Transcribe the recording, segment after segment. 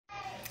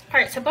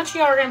Alright, so a bunch of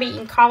y'all are going to be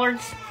eating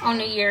collards on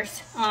New Year's.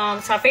 So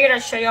I figured I'd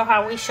show y'all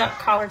how we shut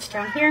collards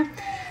down here.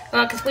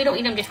 Because we don't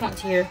eat them just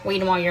once a year. We eat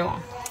them all year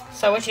long.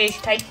 So what you do is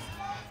you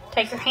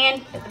take your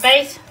hand at the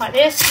base, like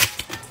this.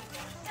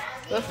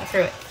 Oop, I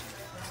threw it.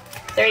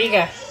 There you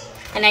go.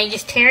 And now you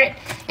just tear it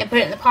and put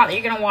it in the pot that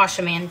you're going to wash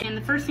them in. And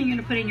the first thing you're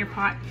going to put in your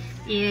pot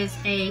is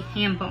a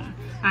ham bone.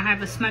 I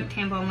have a smoked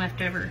ham bone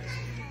left over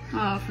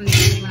from the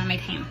other day when I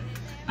made ham.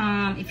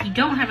 If you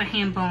don't have a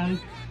ham bone,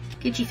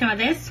 get you some of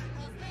this.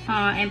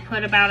 And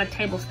put about a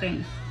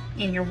tablespoon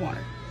in your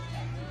water.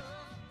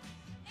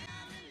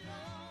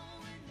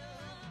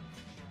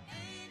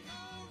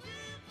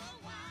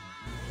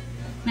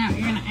 Now you're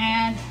going to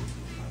add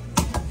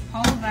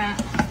all of that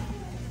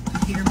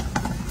to your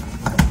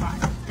pot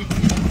that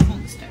you're going to put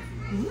on the stove.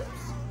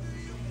 Oops.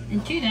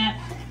 And to that,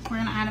 we're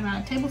going to add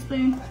about a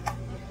tablespoon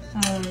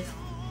of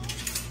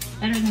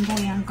better than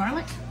bouillon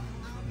garlic.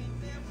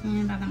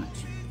 And about how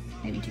much?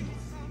 Maybe 2.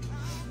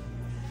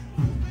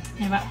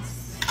 And about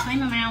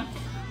same amount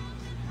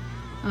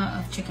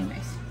of chicken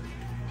base.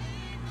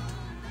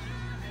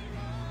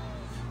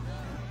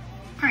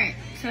 Alright,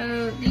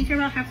 so these are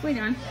about halfway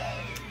done.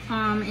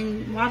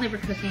 And while they were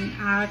cooking,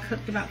 I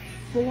cooked about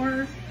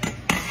 4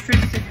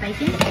 strips of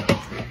bacon.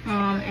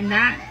 And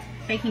that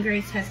bacon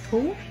grease has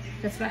cooled.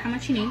 That's about how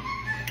much you need.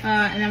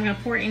 And I'm going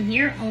to pour it in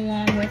here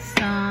along with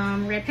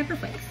some red pepper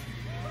flakes.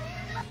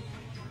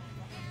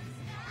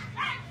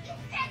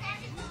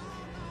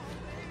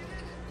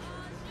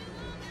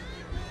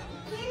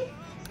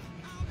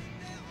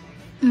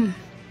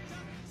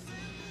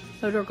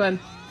 Those are good.